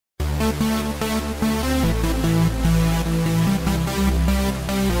My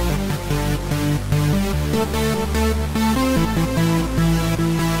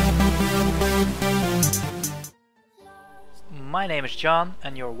name is John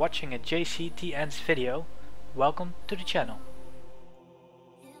and you're watching a JCTN's video. Welcome to the channel.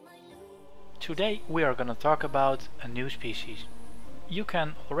 Today we are gonna talk about a new species. You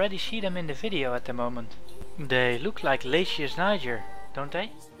can already see them in the video at the moment. They look like Lasius niger, don't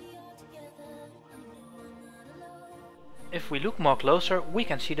they? If we look more closer we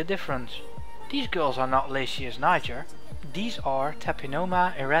can see the difference. These girls are not Lasius niger, these are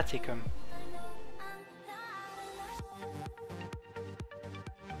Tapinoma erraticum.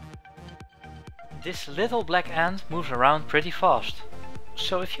 This little black ant moves around pretty fast,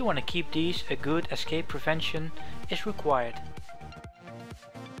 so if you want to keep these, a good escape prevention is required.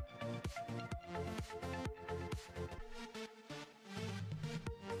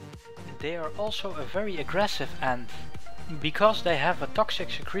 They are also a very aggressive ant. Because they have a toxic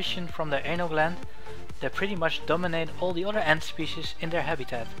secretion from their anal gland, they pretty much dominate all the other ant species in their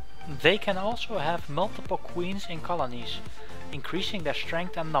habitat. They can also have multiple queens in colonies, increasing their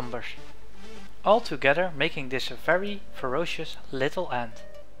strength and numbers. Altogether making this a very ferocious little ant.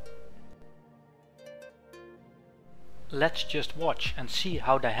 Let's just watch and see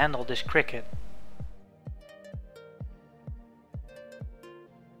how they handle this cricket.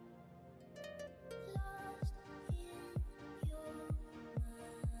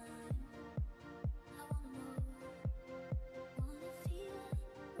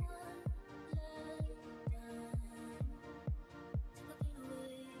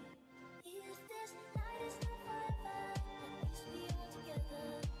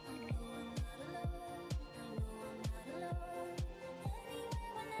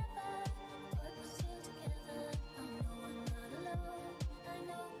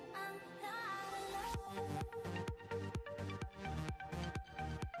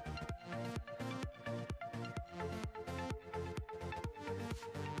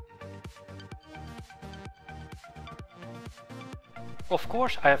 Of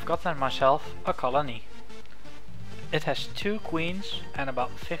course I have gotten myself a colony. It has 2 queens and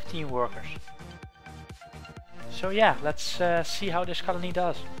about 15 workers. So yeah, let's see how this colony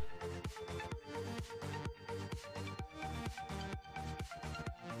does.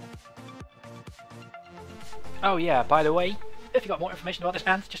 Oh yeah, by the way, if you got more information about this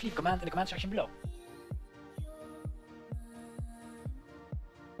ant, just leave a comment in the comment section below.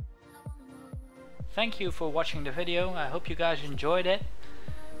 Thank you for watching the video, I hope you guys enjoyed it.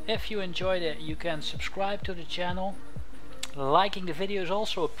 If you enjoyed it, you can subscribe to the channel. Liking the video is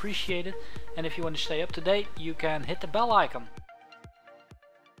also appreciated, and if you want to stay up to date, you can hit the bell icon.